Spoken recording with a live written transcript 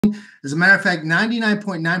As a matter of fact,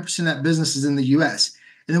 99.9% of that business is in the US.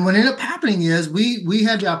 And then what ended up happening is we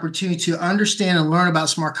had the opportunity to understand and learn about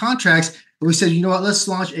smart contracts. And we said, you know what, let's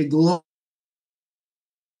launch a global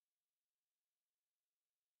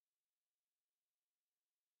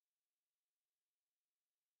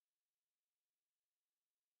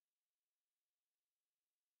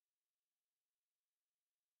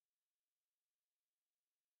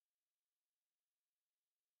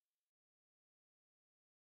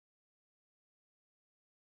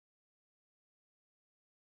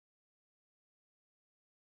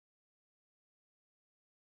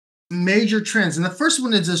major trends. And the first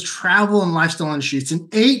one is this travel and lifestyle industry. It's an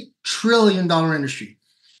 $8 trillion industry.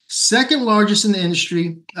 Second largest in the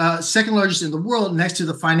industry, second largest in the world, next to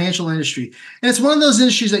the financial industry. And it's one of those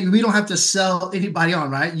industries that we don't have to sell anybody on,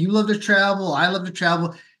 right? You love to travel, I love to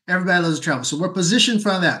travel, everybody loves to travel. So we're positioned in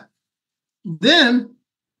front of that. Then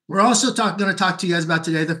we're also going to talk to you guys about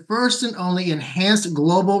today the first and only enhanced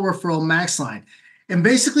global referral max line. And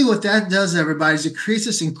basically what that does, everybody, is it creates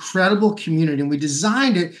this incredible community. And we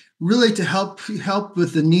designed it really to help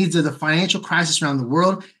with the needs of the financial crisis around the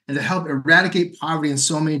world and to help eradicate poverty in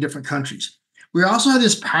so many different countries. We also have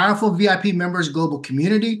this powerful VIP members global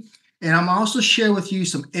community. And I'm also sharing with you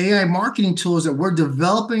some AI marketing tools that we're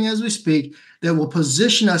developing as we speak that will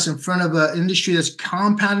position us in front of an industry that's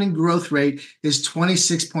compounding growth rate is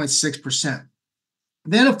 26.6%.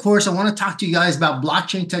 Then, of course, I want to talk to you guys about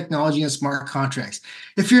blockchain technology and smart contracts.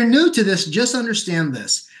 If you're new to this, just understand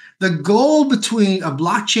this. The goal between a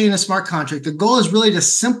blockchain and a smart contract, the goal is really to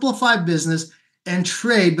simplify business and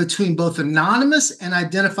trade between both anonymous and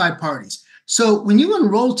identified parties. So when you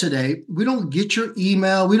enroll today, we don't get your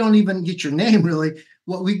email. We don't even get your name, really.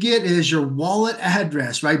 What we get is your wallet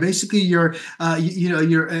address, right? Basically, your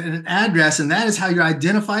an address, and that is how you're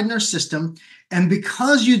identified in our system. And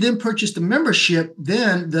because you then purchase the membership,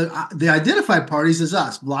 then the identified parties is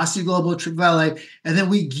us, Velocity Global, TripValet, and then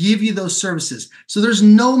we give you those services. So there's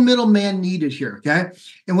no middleman needed here, okay?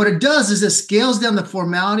 And what it does is it scales down the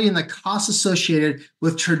formality and the costs associated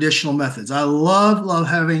with traditional methods. I love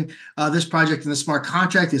having this project and the smart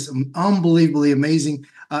contract. It's unbelievably amazing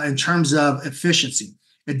in terms of efficiency.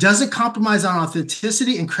 It doesn't compromise on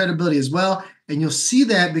authenticity and credibility as well. And you'll see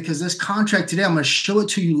that because this contract today, I'm going to show it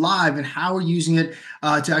to you live and how we're using it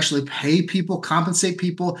to actually pay people, compensate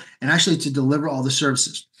people, and actually to deliver all the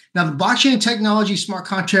services. Now, the blockchain technology, smart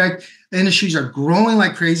contract industries are growing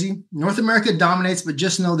like crazy. North America dominates, but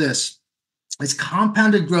just know this. Its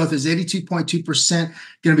compounded growth is 82.2%,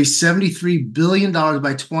 going to be $73 billion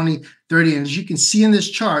by 2030. And as you can see in this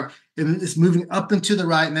chart, it's moving up and to the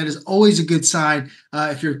right, and that is always a good sign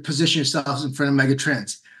if you're positioning yourselves in front of mega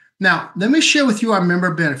trends. Now, let me share with you our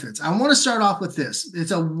member benefits. I want to start off with this.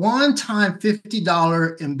 It's a one-time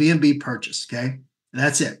 $50 in B&B purchase, okay?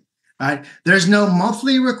 That's it, all right? There's no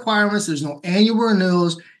monthly requirements. There's no annual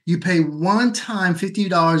renewals. You pay one-time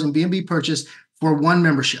 $50 in B&B purchase for one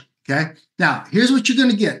membership, okay? Now, here's what you're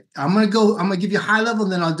going to get. I'm going to give you a high level,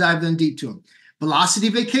 and then I'll dive in deep to them. Velocity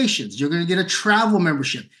Vacations. You're going to get a travel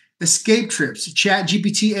membership. Escape Trips, Chat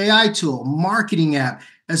GPT AI tool, marketing app,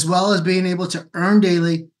 as well as being able to earn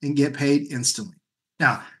daily and get paid instantly.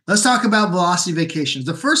 Now, let's talk about Velocity Vacations.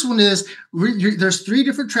 The first one is, there's 3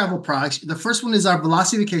 different travel products. The first one is our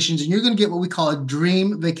Velocity Vacations, and you're going to get what we call a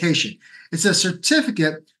dream vacation. It's a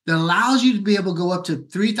certificate that allows you to be able to go up to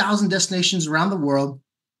 3,000 destinations around the world.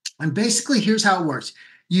 And basically, here's how it works.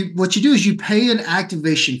 What you do is you pay an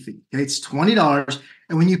activation fee. Okay? It's $20.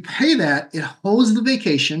 And when you pay that, it holds the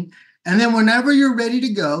vacation. And then whenever you're ready to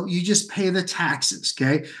go, you just pay the taxes,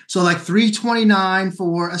 okay? So like $329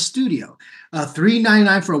 for a studio,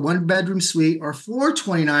 $399 for a 1-bedroom suite, or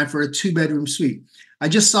 $429 for a 2-bedroom suite. I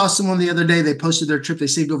just saw someone the other day, they posted their trip. They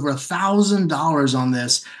saved over $1,000 on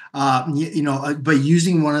this, by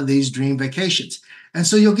using one of these dream vacations. And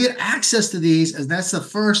so you'll get access to these, as that's the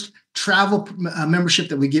first travel membership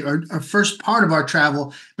that we get, or our first part of our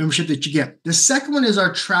travel membership that you get. The second one is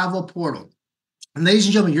our travel portal. And ladies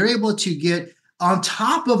and gentlemen, you're able to get on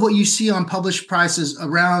top of what you see on published prices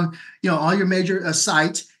around, all your major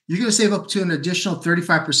sites. You're going to save up to an additional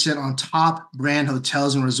 35% on top brand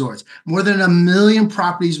hotels and resorts. More than 1 million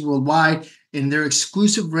properties worldwide, and their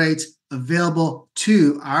exclusive rates available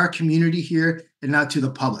to our community here and not to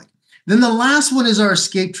the public. Then the last one is our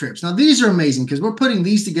escape trips. Now, these are amazing because we're putting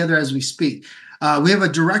these together as we speak. We have a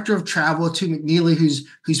director of travel, Tu McNeely,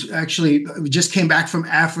 who's actually just came back from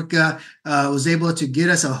Africa, was able to get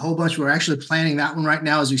us a whole bunch. We're actually planning that one right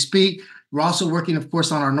now as we speak. We're also working, of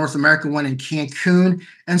course, on our North American one in Cancun.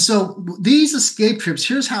 And so these escape trips,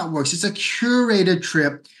 here's how it works. It's a curated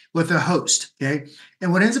trip with a host, okay?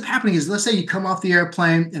 And what ends up happening is, let's say you come off the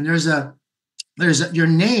airplane and there's your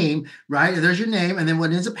name, right? There's your name, and then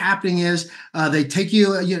what ends up happening is they take you,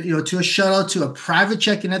 to a shuttle to a private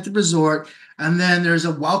check-in at the resort, and then there's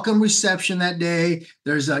a welcome reception that day.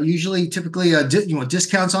 There's typically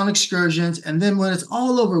discounts on excursions, and then when it's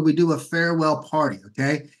all over, we do a farewell party,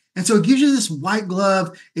 okay? And so it gives you this white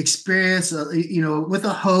glove experience, with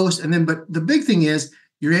a host, and then but the big thing is,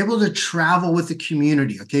 you're able to travel with the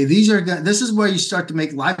community. Okay, this is where you start to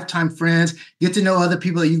make lifetime friends, get to know other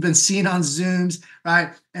people that you've been seeing on Zooms,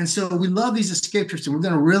 right? And so we love these escape trips, and we're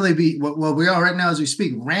going to really be we are right now as we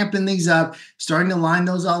speak, ramping these up, starting to line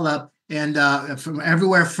those all up, and from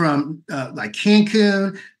everywhere from like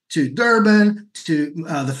Cancun to Durban to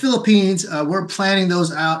the Philippines, we're planning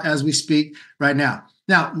those out as we speak right now.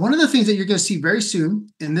 Now, one of the things that you're going to see very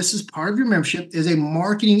soon, and this is part of your membership, is a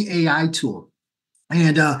marketing AI tool.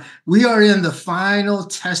 And we are in the final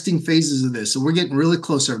testing phases of this. So we're getting really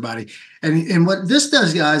close, everybody. And what this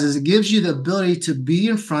does, guys, is it gives you the ability to be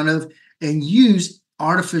in front of and use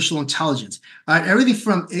artificial intelligence. All right, everything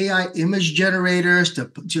from AI image generators to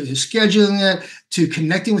scheduling it, to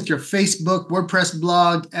connecting with your Facebook, WordPress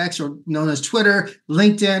blog, X, or known as Twitter,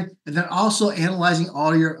 LinkedIn, and then also analyzing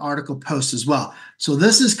all your article posts as well. So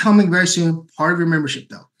this is coming very soon, part of your membership,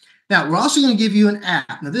 though. Now, we're also going to give you an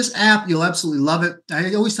app. Now, this app, you'll absolutely love it.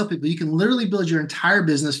 I always tell people you can literally build your entire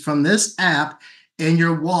business from this app and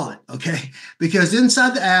your wallet, okay? Because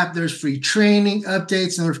inside the app, there's free training,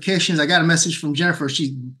 updates, notifications. I got a message from Jennifer.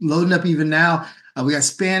 She's loading up even now. We got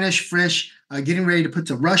Spanish, Frisch, getting ready to put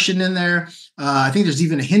the Russian in there. I think there's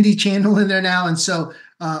even a Hindi channel in there now. And so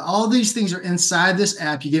all these things are inside this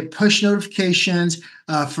app. You get push notifications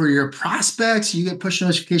for your prospects. You get push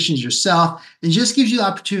notifications yourself. It just gives you the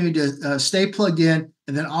opportunity to stay plugged in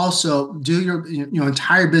and then also do your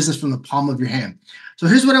entire business from the palm of your hand. So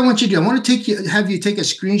here's what I want you to do. I want to have you take a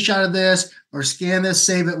screenshot of this or scan this,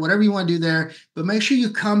 save it, whatever you want to do there. But make sure you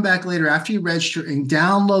come back later after you register and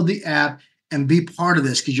download the app and be part of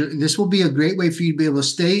this, because this will be a great way for you to be able to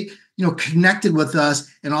stay connected with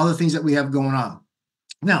us and all the things that we have going on.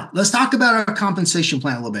 Now, let's talk about our compensation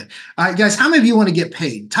plan a little bit. All right, guys, how many of you want to get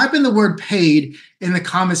paid? Type in the word paid in the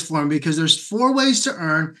comments form, because there's 4 ways to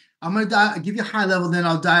earn. I'm going to give you a high level, then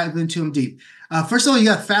I'll dive into them deep. First of all, you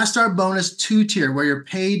got Fast Start Bonus 2-tier, where you're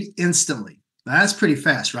paid instantly. Now, that's pretty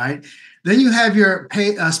fast, right? Then you have your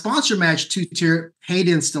sponsor match 2-tier, paid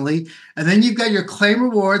instantly. And then you've got your claim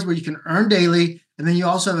rewards, where you can earn daily. And then you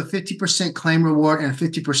also have a 50% claim reward and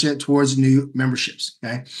 50% towards new memberships,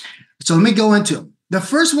 okay? So let me go into them. The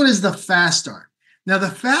first one is the Fast Start. Now,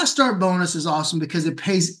 the Fast Start bonus is awesome because it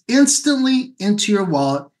pays instantly into your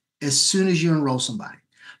wallet as soon as you enroll somebody.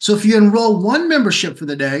 So if you enroll 1 membership for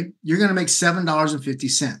the day, you're going to make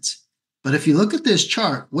 $7.50. But if you look at this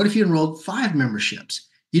chart, what if you enrolled 5 memberships?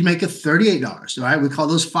 You'd make it $38, all right? We call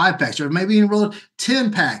those 5-packs. Or maybe you enrolled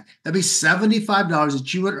 10-pack. That'd be $75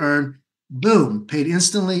 that you would earn, boom, paid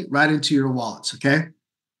instantly right into your wallets, okay? All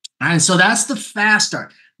right, and so that's the Fast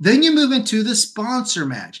Start. Then you move into the sponsor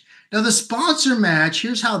match. Now, the sponsor match,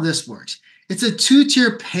 here's how this works. It's a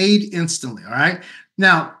 2-tier paid instantly, all right?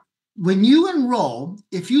 Now, when you enroll,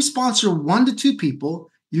 if you sponsor 1 to 2 people,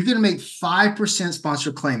 you're going to make 5%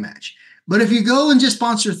 sponsor claim match. But if you go and just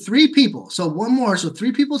sponsor 3 people, so 1 more, so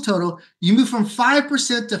 3 people total, you move from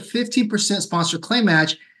 5% to 15% sponsor claim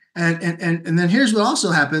match. And then here's what also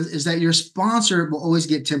happens is that your sponsor will always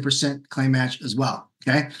get 10% claim match as well,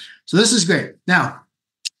 okay? So this is great. Now,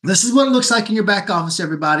 this is what it looks like in your back office,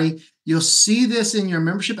 everybody. You'll see this in your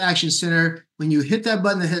Membership Action Center. When you hit that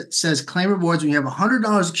button that says Claim Rewards, when you have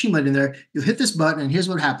 $100 accumulated in there, you'll hit this button, and here's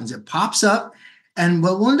what happens. It pops up, and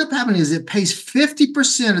what will end up happening is it pays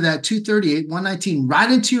 50% of that $238, $119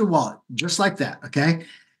 right into your wallet, just like that, okay?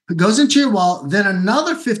 It goes into your wallet. Then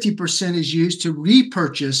another 50% is used to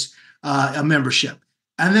repurchase a membership.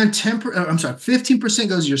 And then 15%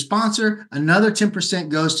 goes to your sponsor. Another 10%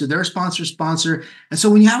 goes to their sponsor. And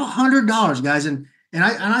so when you have $100, guys, and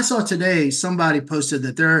I saw today somebody posted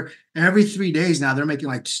that they're every 3 days now they're making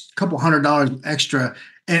like a couple $100 extra.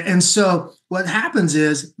 And so what happens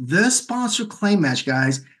is this sponsor claim match,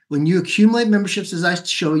 guys, when you accumulate memberships, as I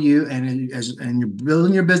show you, and you're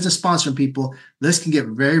building your business sponsoring people, this can get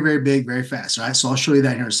very, very big, very fast. All right. So I'll show you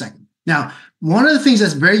that here in a second. Now, one of the things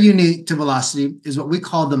that's very unique to Velocity is what we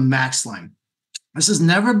call the max line. This has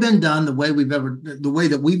never been done the way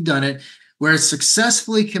that we've done it, where it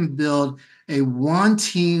successfully can build a 1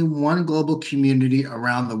 team, 1 global community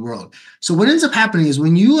around the world. So what ends up happening is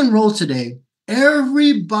when you enroll today,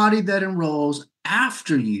 everybody that enrolls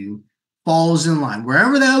after you falls in line.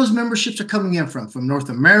 Wherever those memberships are coming in from North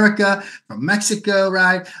America, from Mexico,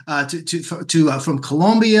 right, from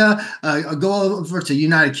Colombia, go over to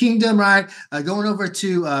United Kingdom, right, going over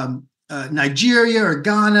to Nigeria or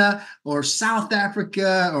Ghana or South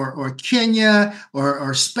Africa or Kenya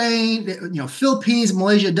or Spain, Philippines,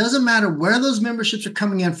 Malaysia. It doesn't matter where those memberships are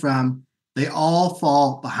coming in from. They all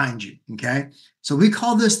fall behind you, okay? So we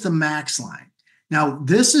call this the max line. Now,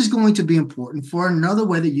 this is going to be important for another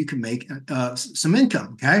way that you can make some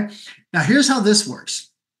income, okay? Now, here's how this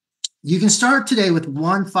works. You can start today with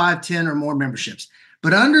 1, 5, 10, or more memberships,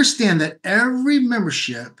 but understand that every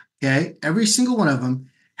membership, okay, every single one of them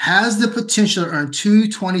has the potential to earn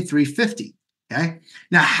 $223.50, okay?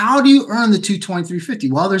 Now, how do you earn the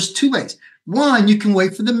 $223.50? Well, there's two ways. One, you can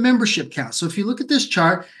wait for the membership count. So if you look at this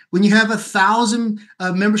chart, when you have 1,000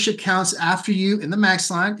 membership counts after you in the max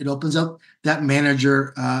line, it opens up that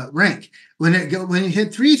manager rank. When you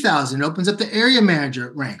hit 3,000, it opens up the area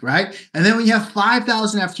manager rank, right? And then when you have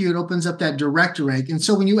 5,000 after you, it opens up that director rank. And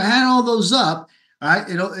so when you add all those up, all right,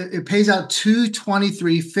 it pays out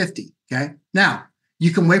 $223.50, okay? Now,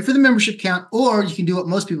 you can wait for the membership count, or you can do what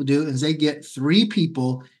most people do, is they get 3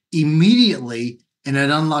 people immediately, and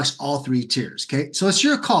it unlocks all 3 tiers, okay? So it's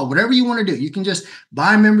your call, whatever you want to do. You can just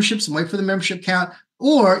buy memberships and wait for the membership count,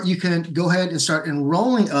 or you can go ahead and start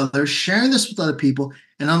enrolling others, sharing this with other people,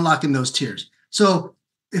 and unlocking those tiers. So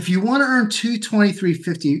if you want to earn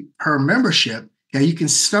 $223.50 per membership, okay, you can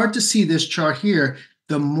start to see this chart here.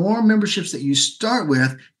 The more memberships that you start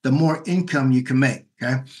with, the more income you can make,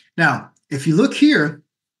 okay? Now, if you look here,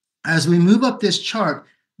 as we move up this chart,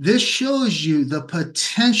 this shows you the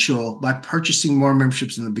potential by purchasing more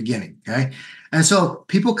memberships in the beginning, okay? And so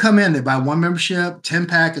people come in, they buy 1 membership,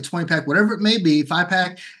 10-pack, a 20-pack, whatever it may be,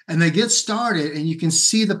 5-pack, and they get started, and you can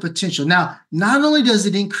see the potential. Now, not only does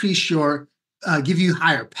it increase your, give you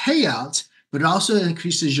higher payouts, but it also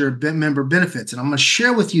increases your member benefits. And I'm going to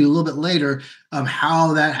share with you a little bit later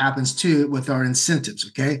how that happens too with our incentives,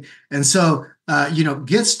 okay? And so,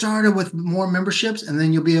 get started with more memberships, and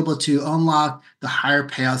then you'll be able to unlock the higher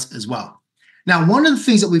payouts as well. Now, one of the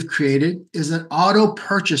things that we've created is an auto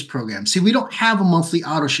purchase program. See, we don't have a monthly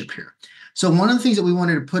auto ship here. So one of the things that we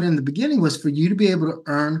wanted to put in the beginning was for you to be able to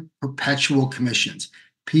earn perpetual commissions.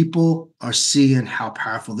 People are seeing how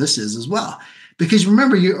powerful this is as well. Because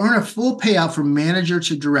remember, you earn a full payout from manager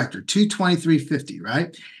to director, $223.50,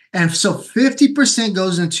 right? And so 50%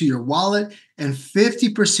 goes into your wallet and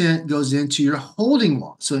 50% goes into your holding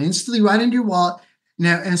wallet. So instantly right into your wallet.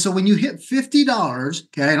 Now, and so when you hit $50,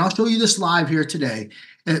 okay, and I'll show you this live here today.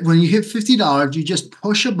 When you hit $50, you just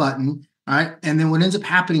push a button, all right? And then what ends up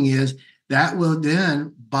happening is that will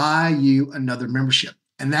then buy you another membership.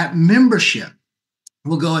 And that membership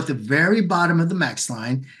will go at the very bottom of the max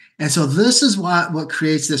line. And so this is what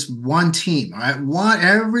creates this one team, all right?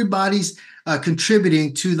 Everybody's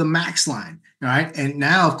contributing to the max line, all right? And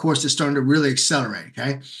now, of course, it's starting to really accelerate,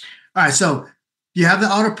 okay? All right, so you have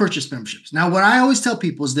the auto purchase memberships. Now, what I always tell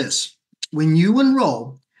people is this. When you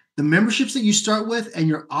enroll, the memberships that you start with and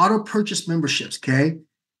your auto purchase memberships, okay,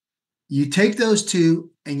 you take those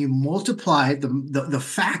two and you multiply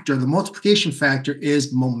the multiplication factor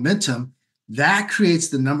is momentum. That creates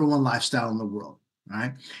the #1 lifestyle in the world, all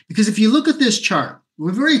right? Because if you look at this chart,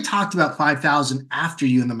 we've already talked about 5,000 after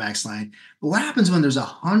you in the max line, but what happens when there's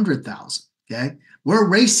 100,000, okay? We're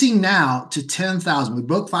racing now to 10,000. We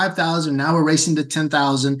broke 5,000, now we're racing to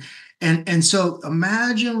 10,000. And so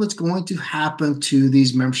imagine what's going to happen to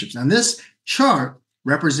these memberships. Now this chart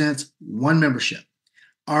represents 1 membership.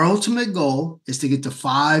 Our ultimate goal is to get to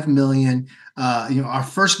 5 million. Our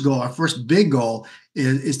first goal, our first big goal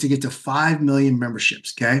is to get to 5 million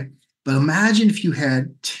memberships, okay? But imagine if you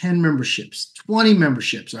had 10 memberships, 20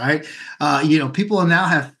 memberships, right? People now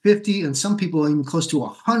have 50 and some people even close to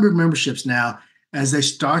 100 memberships now as they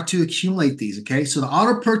start to accumulate these, okay? So the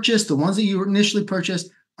auto purchase, the ones that you initially purchased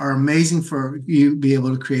are amazing for you to be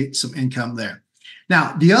able to create some income there.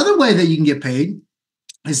 Now, the other way that you can get paid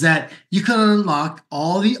is that you can unlock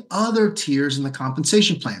all the other tiers in the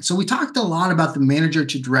compensation plan. So we talked a lot about the manager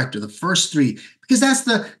to director, the first 3, because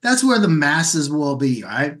that's where the masses will be,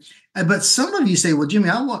 right? But some of you say, well, Jimmy,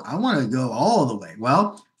 I want to go all the way.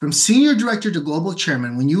 Well, from senior director to global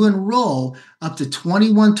chairman, when you enroll up to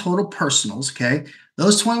 21 total personals, okay,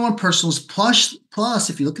 those 21 personals plus,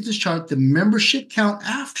 if you look at this chart, the membership count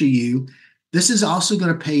after you, this is also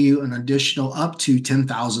going to pay you an additional up to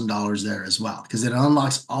 $10,000 there as well, because it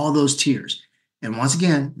unlocks all those tiers. And once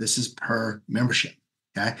again, this is per membership,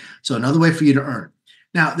 okay? So another way for you to earn.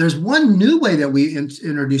 Now, there's one new way that we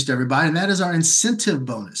introduced everybody, and that is our incentive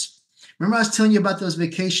bonus. Remember I was telling you about those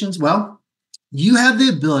vacations? Well, you have the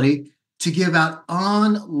ability to give out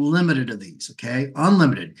unlimited of these, okay?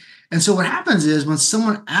 Unlimited. And so what happens is when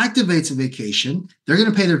someone activates a vacation, they're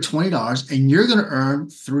going to pay their $20 and you're going to earn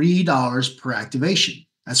 $3 per activation.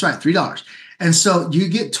 That's right, $3. And so you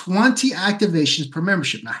get 20 activations per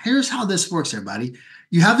membership. Now, here's how this works, everybody.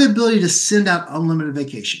 You have the ability to send out unlimited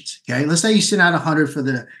vacations, okay? Let's say you send out 100 for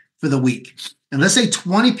the week. And let's say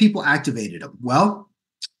 20 people activated them. Well,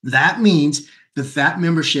 that means that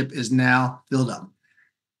membership is now filled up.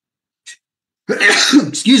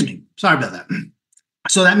 Excuse me. Sorry about that.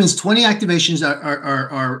 So that means 20 activations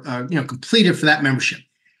are completed for that membership.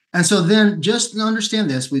 And so then just understand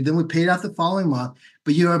this. We paid out the following month,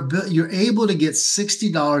 but you're able to get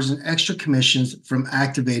 $60 in extra commissions from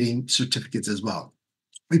activating certificates as well.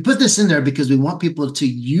 We put this in there because we want people to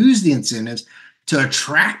use the incentives to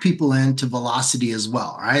attract people into Velocity as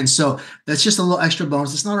well, right? And so that's just a little extra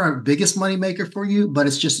bonus. It's not our biggest money maker for you, but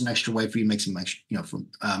it's just an extra way for you to make some extra,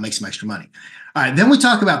 make some extra money. All right, then we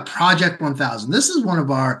talk about Project 1000. This is one of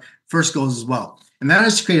our first goals as well, and that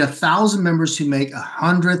is to create 1,000 members who make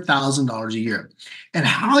 $100,000 a year. And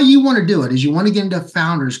how you want to do it is you want to get into a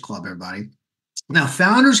Founders Club, everybody. Now,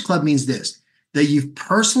 Founders Club means this, that you've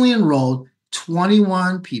personally enrolled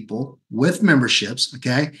 21 people with memberships,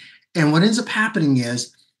 okay? And what ends up happening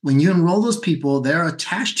is when you enroll those people, they're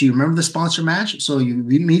attached to you. Remember the sponsor match? So you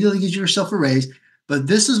immediately get yourself a raise. But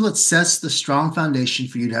this is what sets the strong foundation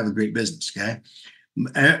for you to have a great business, okay?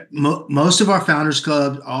 Most of our Founders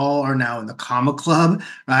Clubs all are now in the Comma Club,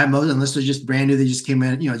 right? Unless they're just brand new, they just came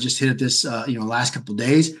in, just hit it this, last couple of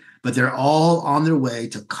days. But they're all on their way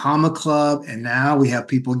to Comma Club. And now we have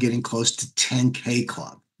people getting close to 10K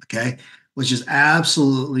Club, okay? Which is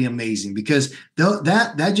absolutely amazing because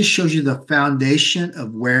that just shows you the foundation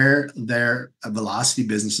of where their Velocity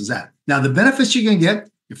business is at. Now, the benefits you're going to get,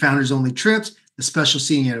 your founders only trips, the special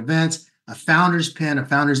seating at events, a founder's pin, a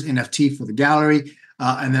founder's NFT for the gallery,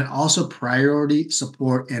 and then also priority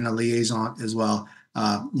support and a liaison as well.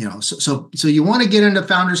 So you want to get into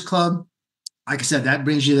Founders Club. Like I said, that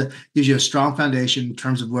gives you a strong foundation in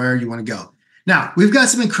terms of where you want to go. Now, we've got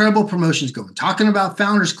some incredible promotions going. Talking about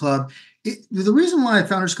Founders Club, the reason why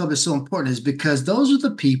Founders Club is so important is because those are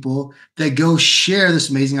the people that go share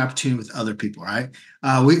this amazing opportunity with other people, right?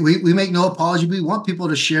 We make no apology. We want people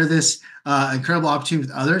to share this incredible opportunity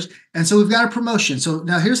with others. And so we've got a promotion. So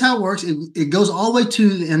now here's how it works. It goes all the way to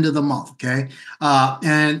the end of the month, okay?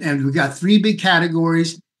 And we've got three big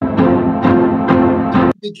categories.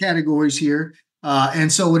 Here.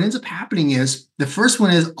 And so what ends up happening is the first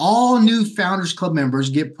one is all new Founders Club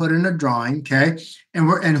members get put in a drawing, okay?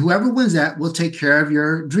 And whoever wins that will take care of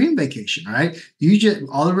your dream vacation, right? You just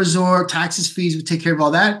all the resort taxes, fees, we take care of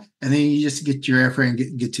all that, and then you just get your airfare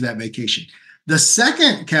and get to that vacation. The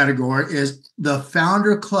second category is the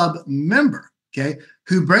Founder Club member, okay,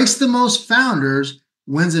 who breaks the most founders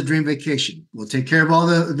wins a dream vacation. We'll take care of all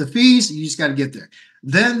the fees. You just got to get there.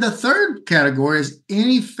 Then the third category is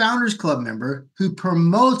any Founders Club member who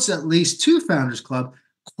promotes at least 2 Founders Club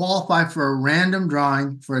qualify for a random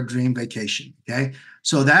drawing for a dream vacation, okay?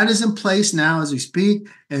 So that is in place now as we speak,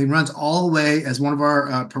 and it runs all the way as one of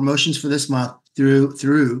our promotions for this month through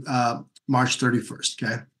March 31st,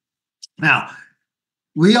 okay? Now,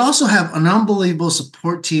 we also have an unbelievable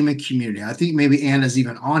support team and community. I think maybe Anna's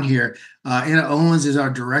even on here. Anna Owens is our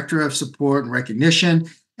Director of Support and Recognition.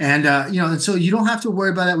 And and so you don't have to worry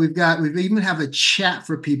about that. We even have a chat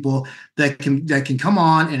for people that can come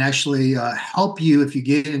on and actually help you if you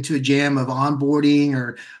get into a jam of onboarding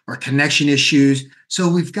or connection issues. So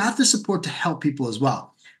we've got the support to help people as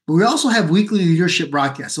well. But we also have weekly leadership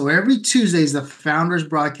broadcasts. So every Tuesday is the Founders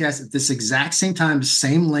broadcast at this exact same time,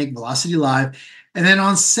 same link, Velocity Live. And then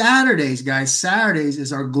on Saturdays, guys, Saturdays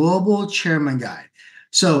is our Global Chairman Guide.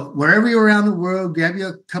 So wherever you're around the world, grab you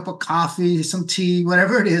a cup of coffee, some tea,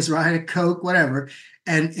 whatever it is, right? A Coke, whatever,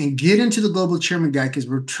 and get into the Global Chairman Guide because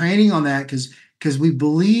we're training on that because we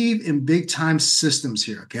believe in big time systems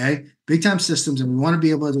here, okay? Big time systems, and we want to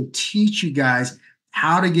be able to teach you guys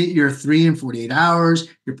how to get your 3 and 48 hours,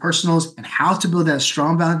 your personals, and how to build that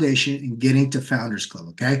strong foundation in getting to Founders Club,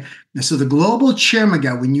 okay? And so the Global Chairman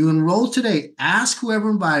Guide, when you enroll today, ask whoever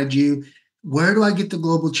invited you, where do I get the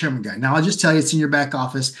Global Chairman Guide? Now, I'll just tell you it's in your back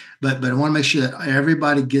office, but I want to make sure that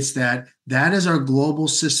everybody gets that. That is our global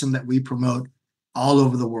system that we promote all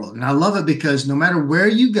over the world. And I love it because no matter where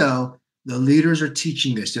you go, the leaders are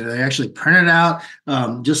teaching this. They actually print it out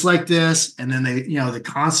just like this. And then they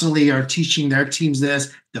constantly are teaching their teams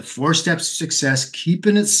this, the 4 steps to success,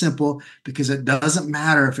 keeping it simple because it doesn't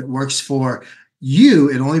matter if it works for you.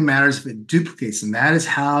 It only matters if it duplicates. And that is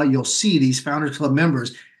how you'll see these Founders Club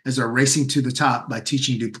members as they're racing to the top by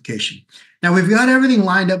teaching duplication. Now, we've got everything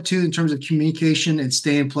lined up too in terms of communication and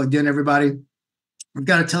staying plugged in, everybody. We've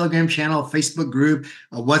got a Telegram channel, a Facebook group,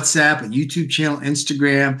 a WhatsApp, a YouTube channel,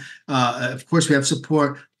 Instagram. Of course, we have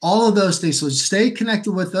support, all of those things. So stay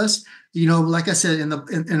connected with us. You know, like I said, in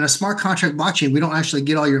a smart contract blockchain, we don't actually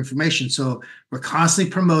get all your information. So we're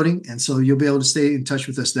constantly promoting. And so you'll be able to stay in touch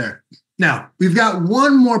with us there. Now, we've got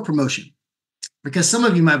one more promotion because some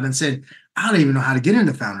of you might have been saying, I don't even know how to get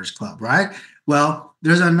into Founders Club, right? Well,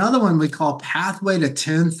 there's another one we call Pathway to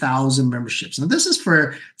 10,000 Memberships. Now, this is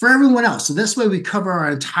for everyone else. So this way we cover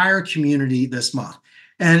our entire community this month.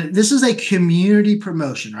 And this is a community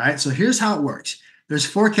promotion, right? So here's how it works. There's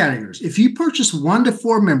 4 categories. If you purchase 1 to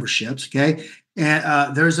 4 memberships, okay,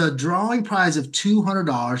 and there's a drawing prize of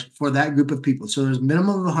 $200 for that group of people. So there's a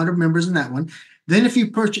minimum of 100 members in that one. Then if you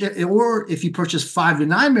purchase 5 to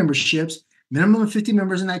 9 memberships, minimum of 50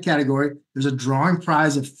 members in that category, there's a drawing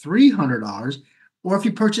prize of $300. Or if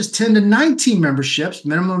you purchase 10 to 19 memberships,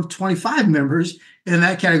 minimum of 25 members in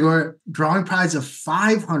that category, drawing prize of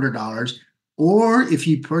 $500. Or if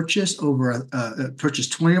you purchase purchase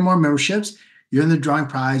 20 or more memberships, you're in the drawing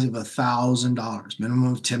prize of $1,000,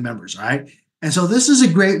 minimum of 10 members, all right? And so this is a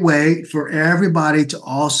great way for everybody to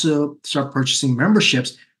also start purchasing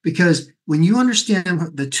memberships, because when you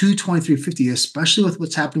understand the 22350, especially with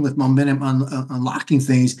what's happening with momentum unlocking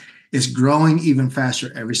things, is growing even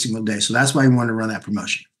faster every single day. So that's why we want to run that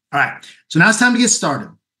promotion. All right. So now it's time to get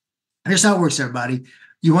started. Here's how it works, everybody.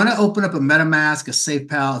 You want to open up a MetaMask, a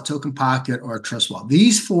SafePal, a Token Pocket, or a Trust Wallet.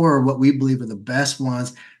 These 4 are what we believe are the best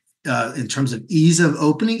ones in terms of ease of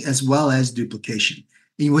opening as well as duplication.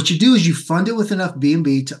 And what you do is you fund it with enough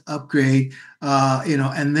BNB to upgrade,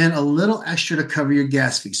 and then a little extra to cover your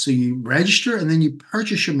gas fee. So you register and then you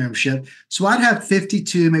purchase your membership. So I'd have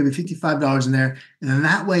 $52, maybe $55 in there. And then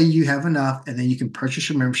that way you have enough, and then you can purchase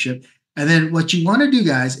your membership. And then what you want to do,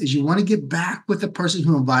 guys, is you want to get back with the person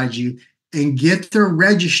who invited you and get their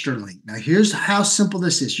register link. Now, here's how simple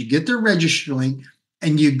this is. You get their register link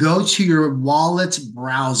and you go to your wallet's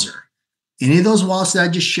browser. Any of those wallets that I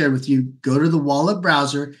just shared with you, go to the wallet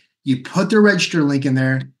browser, you put the register link in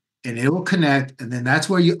there, and it will connect, and then that's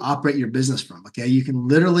where you operate your business from, okay? You can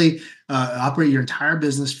literally operate your entire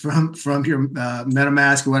business from your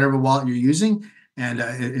MetaMask or whatever wallet you're using, and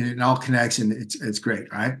it all connects, and it's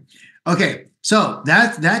great, right? Okay, so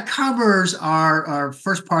that covers our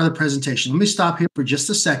first part of the presentation. Let me stop here for just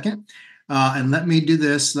a second, and let me do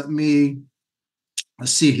this.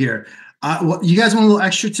 Let's see here. You guys want a little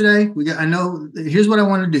extra today? Here's what I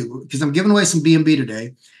want to do, because I'm giving away some BNB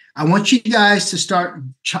today. I want you guys to start,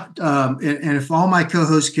 and if all my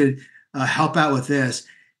co-hosts could help out with this,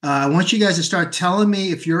 I want you guys to start telling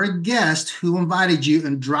me if you're a guest who invited you,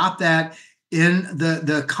 and drop that in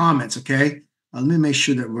the comments, okay? Let me make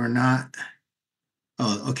sure that we're not.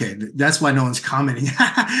 Oh, okay. That's why no one's commenting.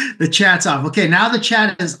 The chat's off. Okay, now the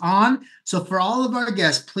chat is on. So for all of our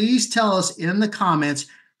guests, please tell us in the comments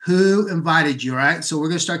who invited you, all right? So we're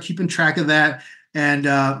going to start keeping track of that. And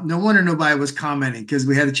no wonder nobody was commenting, because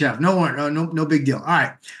we had the chat. No big deal. All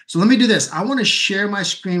right. So let me do this. I want to share my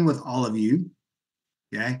screen with all of you,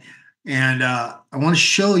 okay? And I want to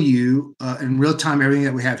show you in real time everything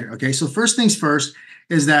that we have here, okay? So first things first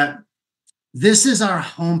is that this is our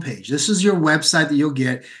homepage. This is your website that you'll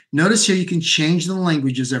get. Notice here you can change the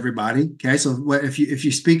languages, everybody. Okay, so if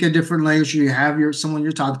you speak a different language, or you have someone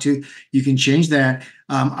you're talking to, you can change that.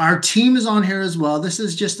 Our team is on here as well. This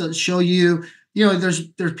is just to show you, there's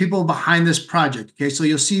people behind this project. Okay, so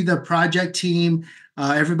you'll see the project team,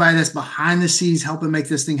 everybody that's behind the scenes helping make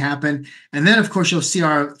this thing happen. And then, of course, you'll see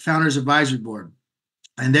our Founders Advisory Board.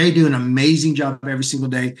 And they do an amazing job every single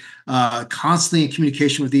day, constantly in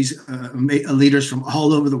communication with these leaders from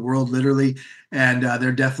all over the world, literally. And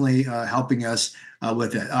they're definitely helping us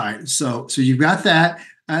with it. All right, so you've got that.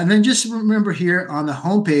 And then just remember, here on the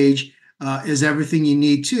homepage is everything you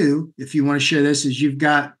need to, if you want to share this, is you've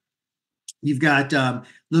got a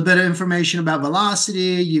little bit of information about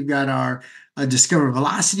Velocity. You've got our Discover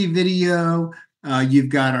Velocity video. You've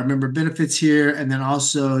got our member benefits here, and then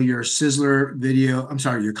also your Sizzler video.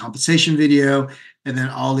 Your compensation video, and then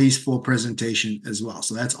all these full presentation as well.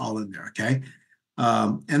 So that's all in there, okay?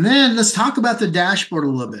 And then let's talk about the dashboard a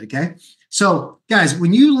little bit, okay? So guys,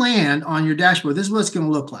 when you land on your dashboard, this is what it's going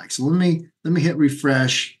to look like. So let me hit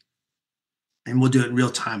refresh, and we'll do it in real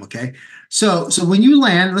time, okay? So when you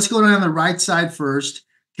land, let's go down the right side first,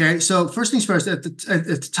 okay? So first things first, at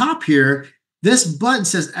the top here, this button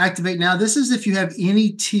says activate now. This is if you have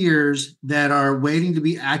any tiers that are waiting to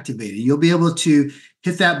be activated. You'll be able to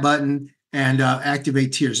hit that button and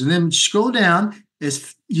activate tiers. And then scroll down,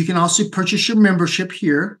 is you can also purchase your membership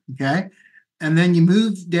here, okay? And then you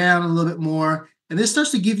move down a little bit more, and this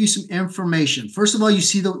starts to give you some information. First of all, you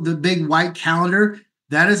see the big white calendar.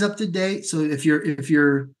 That is up to date. So if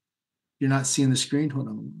you're not seeing the screen, hold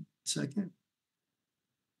on 1 second.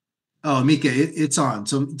 Oh, Mika, it's on.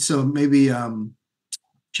 So maybe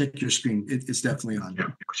check your screen. It's definitely on. Yeah,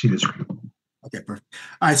 see the screen. Okay, perfect.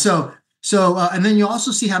 All right, so and then you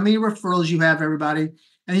also see how many referrals you have, everybody.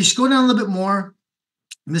 And you scroll down a little bit more,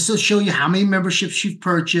 and this will show you how many memberships you've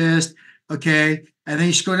purchased, okay? And then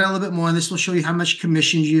you scroll down a little bit more, and this will show you how much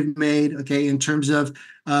commissions you've made, okay, in terms of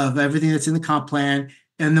everything that's in the comp plan.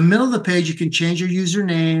 In the middle of the page, you can change your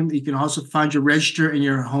username. You can also find your register and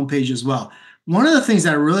your homepage as well. One of the things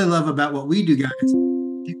that I really love about what we do, guys,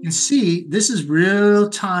 you can see this is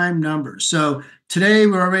real-time numbers. So today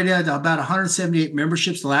we're already at about 178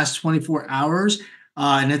 memberships the last 24 hours.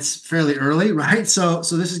 And it's fairly early, right? So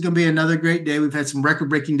this is going to be another great day. We've had some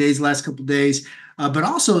record-breaking days the last couple of days. But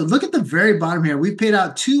also, look at the very bottom here. We paid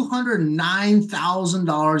out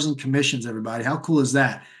 $209,000 in commissions, everybody. How cool is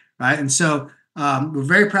that, right? And so we're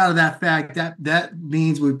very proud of that fact. That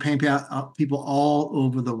means we're paying out people all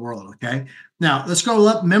over the world, okay? Now, let's scroll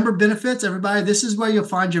up. Member benefits, everybody. This is where you'll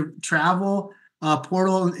find your travel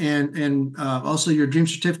portal and also your dream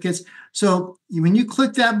certificates. So when you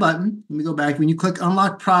click that button, let me go back. When you click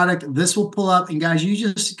unlock product, this will pull up. And guys, you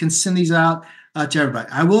just can send these out to everybody.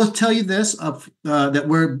 I will tell you this, that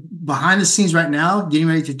we're behind the scenes right now, getting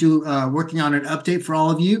ready to do, working on an update for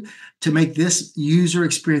all of you to make this user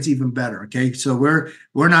experience even better. Okay, so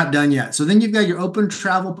we're not done yet. So then you've got your open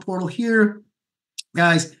travel portal here.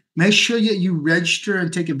 Guys, make sure that you register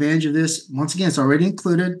and take advantage of this. Once again, it's already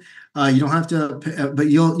included. You don't have to, but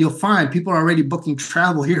you'll find people are already booking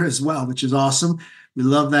travel here as well, which is awesome. We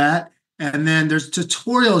love that. And then there's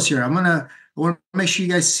tutorials here. I want to make sure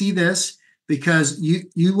you guys see this, because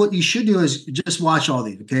what you should do is just watch all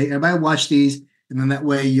these. Okay, everybody watch these, and then that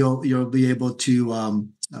way you'll be able to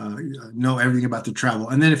know everything about the travel.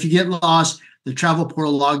 And then if you get lost, the travel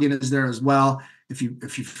portal login is there as well. If you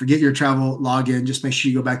forget your travel login, just make sure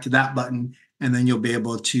you go back to that button, and then you'll be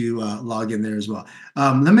able to log in there as well.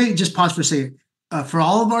 Let me just pause for a second. For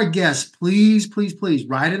all of our guests, please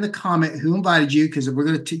write in the comment who invited you, because we're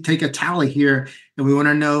going to take a tally here, and we want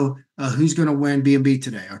to know who's going to win B&B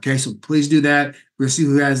today. Okay, so please do that. We'll see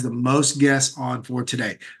who has the most guests on for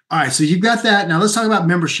today. All right, so you've got that. Now let's talk about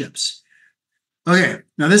memberships. Okay,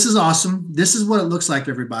 now this is awesome. This is what it looks like,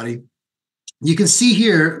 everybody. You can see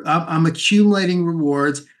here, I'm accumulating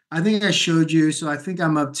rewards. I think I showed you. So I think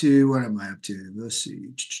I'm up to, what am I up to? Let's see,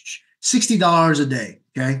 $60 a day.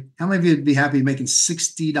 Okay. How many of you would be happy making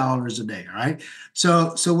 $60 a day? All right.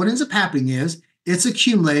 So what ends up happening is it's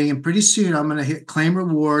accumulating, and pretty soon I'm going to hit claim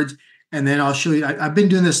rewards. And then I'll show you, I've been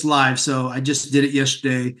doing this live. So I just did it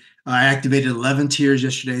yesterday. I activated 11 tiers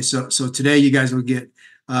yesterday. So today you guys will get,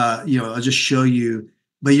 I'll just show you,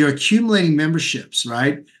 but you're accumulating memberships,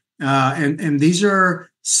 right? And these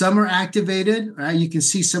some are activated, right? You can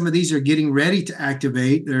see some of these are getting ready to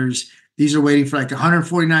activate. These are waiting for like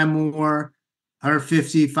 149 more,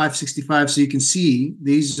 150, 565. So you can see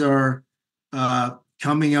these are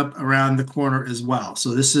coming up around the corner as well.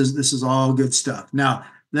 So this is all good stuff. Now,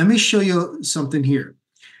 let me show you something here.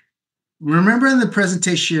 Remember in the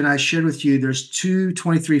presentation I shared with you, there's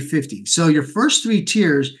 223.50. So your first 3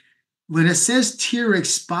 tiers, when it says tier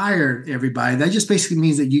expired, everybody, that just basically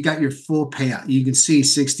means that you got your full payout. You can see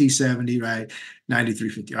 60, 70, right?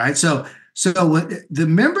 93.50, right? So the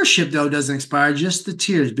membership, though, doesn't expire, just the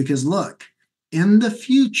tiers, because look, in the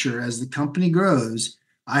future, as the company grows,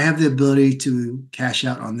 I have the ability to cash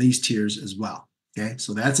out on these tiers as well. Okay,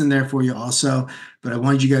 so that's in there for you also, but I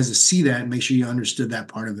wanted you guys to see that and make sure you understood that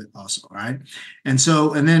part of it also, all right? And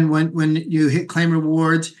then when you hit claim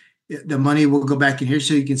rewards, the money will go back in here,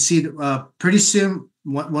 so you can see that pretty soon,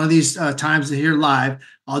 one of these times here live,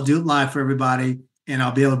 I'll do it live for everybody, and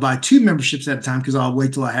I'll be able to buy 2 memberships at a time, because I'll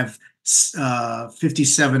wait till I have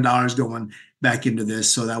 $57 going back into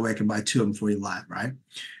this, so that way I can buy 2 of them for you live, right?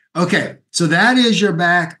 Okay, so that is your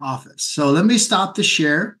back office. So let me stop the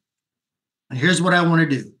share. And here's what I want to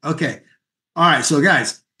do. Okay, all right, so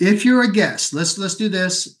guys, if you're a guest, let's do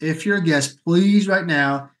this. If you're a guest, please right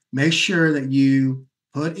now make sure that you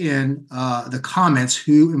put in the comments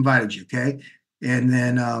who invited you, okay? And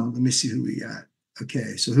then let me see who we got.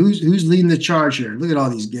 Okay, so who's leading the charge here? Look at all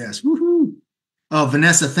these guests. Woohoo! Oh,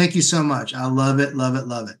 Vanessa, thank you so much. I love it, love it,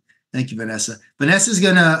 love it. Thank you, Vanessa. Vanessa's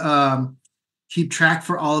gonna keep track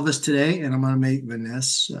for all of us today, and I'm gonna make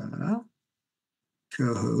Vanessa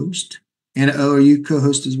co-host. Anna O, are you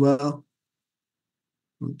co-host as well?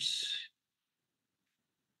 Oops.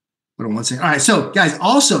 Hold on one second. All right, so guys,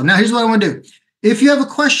 also now here's what I want to do. If you have a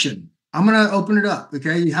question, I'm gonna open it up.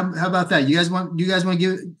 Okay, how about that? You guys want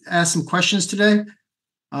to ask some questions today?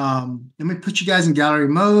 Let me put you guys in gallery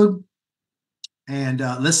mode, and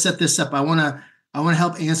let's set this up. I want to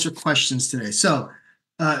help answer questions today. So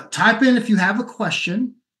type in if you have a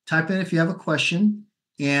question.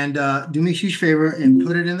 And do me a huge favor and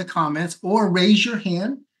put it in the comments or raise your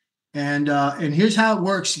hand. And here's how it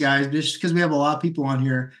works, guys. Just because we have a lot of people on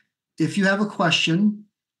here, if you have a question,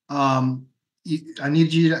 I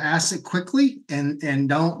need you to ask it quickly and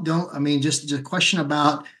don't. I mean, just a question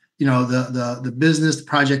about the business, the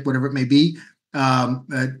project, whatever it may be.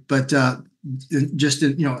 Just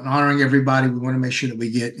in honoring everybody, we want to make sure that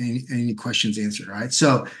we get any questions answered. All right.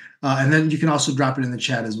 So and then you can also drop it in the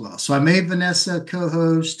chat as well. So I made Vanessa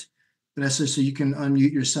co-host. Vanessa, so you can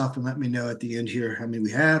unmute yourself and let me know at the end here how many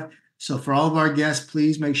we have. So for all of our guests,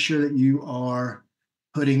 please make sure that you are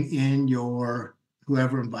putting in your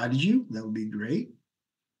whoever invited you. That would be great.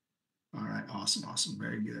 All right. Awesome.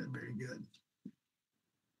 Very good.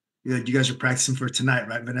 Good. You guys are practicing for tonight,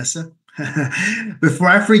 right, Vanessa? Before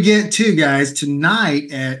I forget too, guys,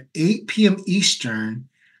 tonight at 8 p.m. Eastern,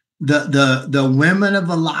 the Women of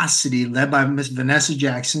Velocity, led by Miss Vanessa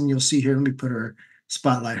Jackson. You'll see here. Let me put her,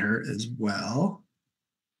 spotlight her as well.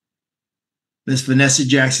 Miss Vanessa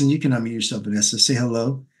Jackson, you can unmute yourself, Vanessa. Say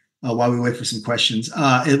hello while we wait for some questions.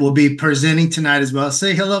 It will be presenting tonight as well.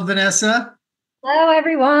 Say hello, Vanessa. Hello,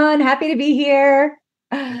 everyone. Happy to be here.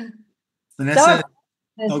 Vanessa.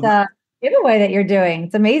 This giveaway that you're doing.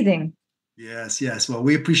 It's amazing. Yes. Well,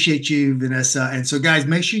 we appreciate you, Vanessa. And so, guys,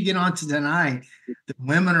 make sure you get on to tonight. The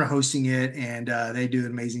women are hosting it, and they do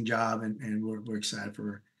an amazing job. And we're excited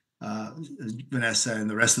for Vanessa and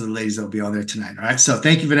the rest of the ladies that will be on there tonight. All right. So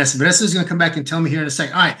thank you, Vanessa. Vanessa is going to come back and tell me here in a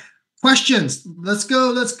second. All right. Questions. Let's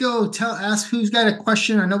go. Ask who's got a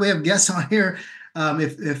question. I know we have guests on here.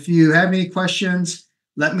 If you have any questions,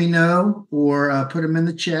 let me know or put them in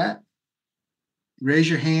the chat. Raise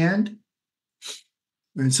your hand.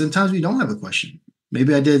 And sometimes we don't have a question.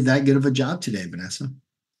 Maybe I did that good of a job today, Vanessa.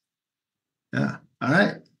 Yeah. All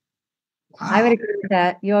right. Wow. I would agree with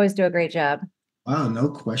that. You always do a great job. Wow. No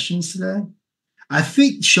questions today. I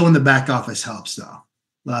think showing the back office helps, though. A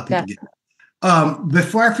lot of people get it.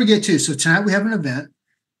 Before I forget, too, so tonight we have an event.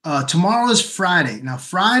 Tomorrow is Friday. Now,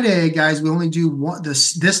 Friday, guys, we only do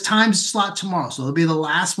this time slot tomorrow. So it'll be the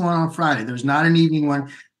last one on Friday. There's not an evening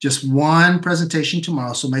one, just one presentation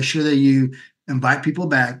tomorrow. So make sure that you invite people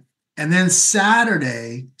back. And then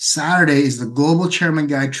Saturday is the Global Chairman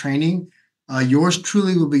Guide training. Yours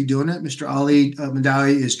truly will be doing it. Mr. Ali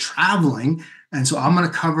Madawi is traveling. And so I'm going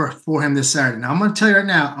to cover for him this Saturday. Now, I'm going to tell you right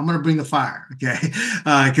now, I'm going to bring the fire, okay?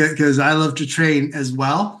 Because I love to train as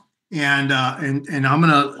well. And I'm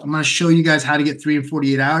gonna show you guys how to get 3 and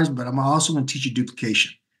 48 hours, but I'm also going to teach you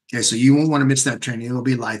duplication. Okay, so you won't want to miss that training. It'll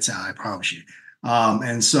be lights out, I promise you.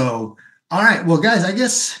 And so, all right, well, guys, I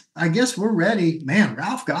guess we're ready. Man,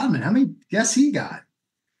 Ralph Godman, how many guests he got?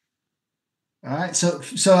 All right, so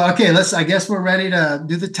okay, I guess we're ready to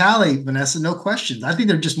do the tally, Vanessa. No questions. I think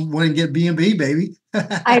they're just wanting to get B&B, baby.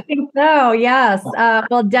 I think so, yes.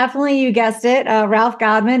 Well, definitely, you guessed it. Ralph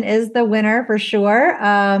Godman is the winner for sure.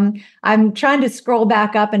 I'm trying to scroll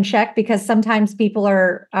back up and check because sometimes people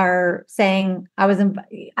are saying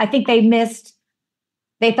I think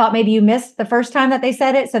they thought maybe you missed the first time that they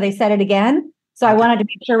said it, so they said it again. So I wanted to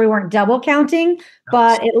make sure we weren't double counting,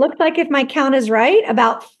 but it looks like if my count is right,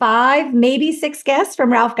 about 5, maybe 6 guests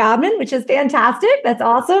from Ralph Godman, which is fantastic. That's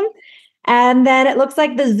awesome. And then it looks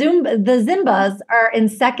like the Zimbas are in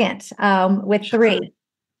second with 3.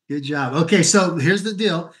 Good job. Okay, so here's the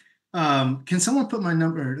deal. Can someone put my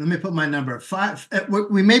number? Let me put my number. 5.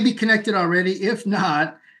 We may be connected already. If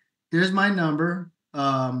not, here's my number.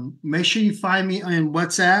 Make sure you find me on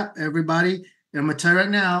WhatsApp, everybody. And I'm going to tell you right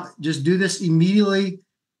now, just do this immediately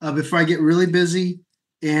before I get really busy.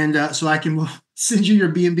 And so I can send you your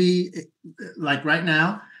B&B like right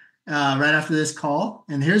now, right after this call.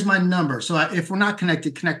 And here's my number. So if we're not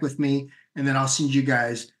connected, connect with me, and then I'll send you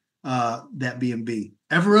guys that B&B.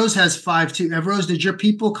 Everrose has 5 too. Everrose, did your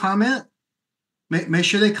people comment? Make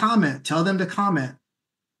sure they comment. Tell them to comment.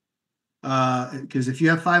 Because if you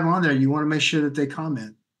have 5 on there, you want to make sure that they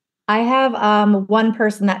comment. I have one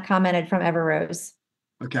person that commented from Everrose.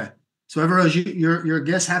 Okay. So Everrose, your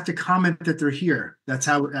guests have to comment that they're here. That's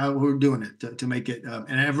how we're doing it to make it. And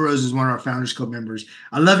Everrose is one of our Founders Club members.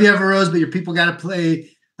 I love you, Everrose, but your people got to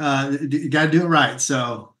play. You got to do it right.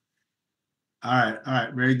 So, all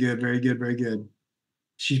right. Very good.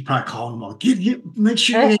 She's probably calling them all. Make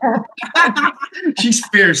sure you she's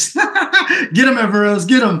fierce. Get them, Everose,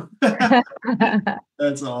 get them.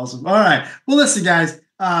 That's awesome. All right. Well, listen, guys.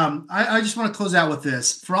 I just want to close out with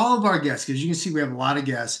this for all of our guests, because you can see we have a lot of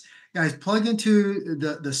guests. Guys, plug into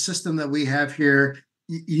the system that we have here.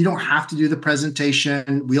 You don't have to do the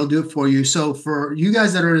presentation. We'll do it for you. So for you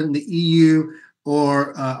guys that are in the EU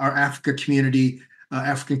or our Africa community,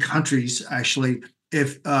 African countries, actually,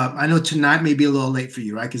 if I know tonight may be a little late for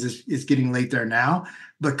you, right? Because it's getting late there now.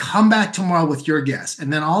 But come back tomorrow with your guests,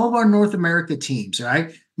 and then all of our North America teams,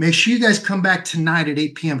 right? Make sure you guys come back tonight at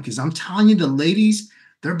 8 p.m. because I'm telling you, the ladies,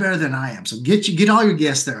 they're better than I am. So get all your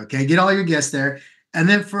guests there, okay? Get all your guests there. And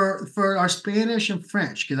then for our Spanish and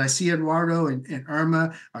French, because I see Eduardo and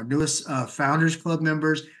Irma, our newest Founders Club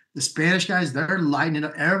members, the Spanish guys, they're lighting it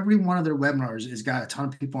up. Every one of their webinars has got a ton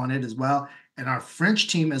of people on it as well. And our French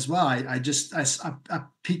team as well. I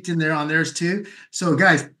peeked in there on theirs too. So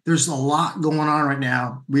guys, there's a lot going on right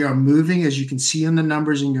now. We are moving, as you can see in the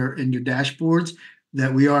numbers in your dashboards,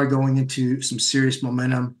 that we are going into some serious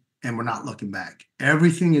momentum, and we're not looking back.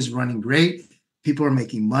 Everything is running great. People are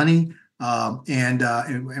making money. And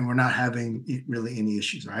we're not having really any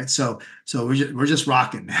issues, right? So we're just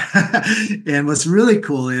rocking. And what's really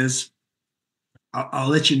cool is I'll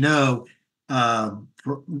let you know,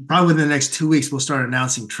 probably within the next 2 weeks we'll start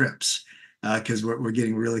announcing trips, because we're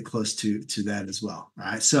getting really close to that as well. All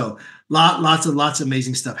right, so lots of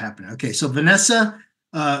amazing stuff happening. Okay, so Vanessa,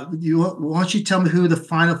 why don't you tell me who the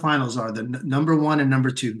finals are, the number 1 and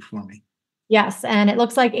number 2 for me? Yes, and it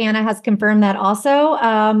looks like Anna has confirmed that also.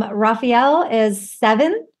 Raphael is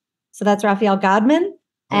 7, so that's Raphael Godman.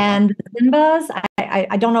 Oh, and Zimbas,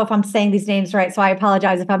 I don't know if I'm saying these names right, so I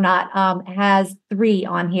apologize if I'm not, has 3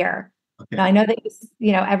 on here. Okay. Now, I know that,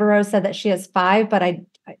 Everose said that she has 5, but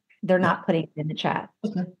they're not putting it in the chat.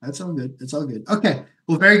 Okay, that's all good. It's all good. Okay,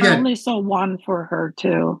 well, very good. I only saw 1 for her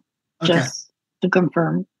too, just to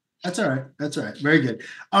confirm. That's all right. That's all right. Very good.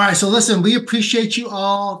 All right. So listen, we appreciate you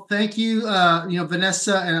all. Thank you,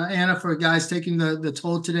 Vanessa and Anna, for guys taking the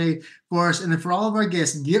toll today for us. And then for all of our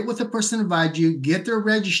guests, get with the person who invited you, get their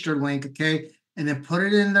register link, okay? And then put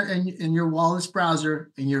it in there in your Wallace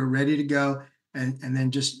browser, and you're ready to go. And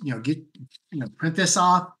then just, print this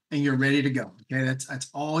off and you're ready to go. Okay.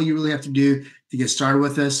 That's all you really have to do to get started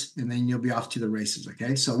with us. And then you'll be off to the races.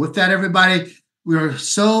 Okay. So with that, everybody, we are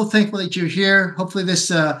so thankful that you're here. Hopefully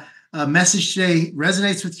this message today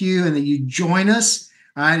resonates with you and that you join us,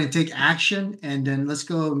 all right, and take action. And then let's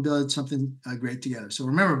go and build something great together. So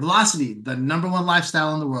remember, velocity, the number 1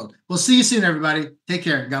 lifestyle in the world. We'll see you soon, everybody. Take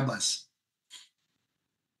care. God bless.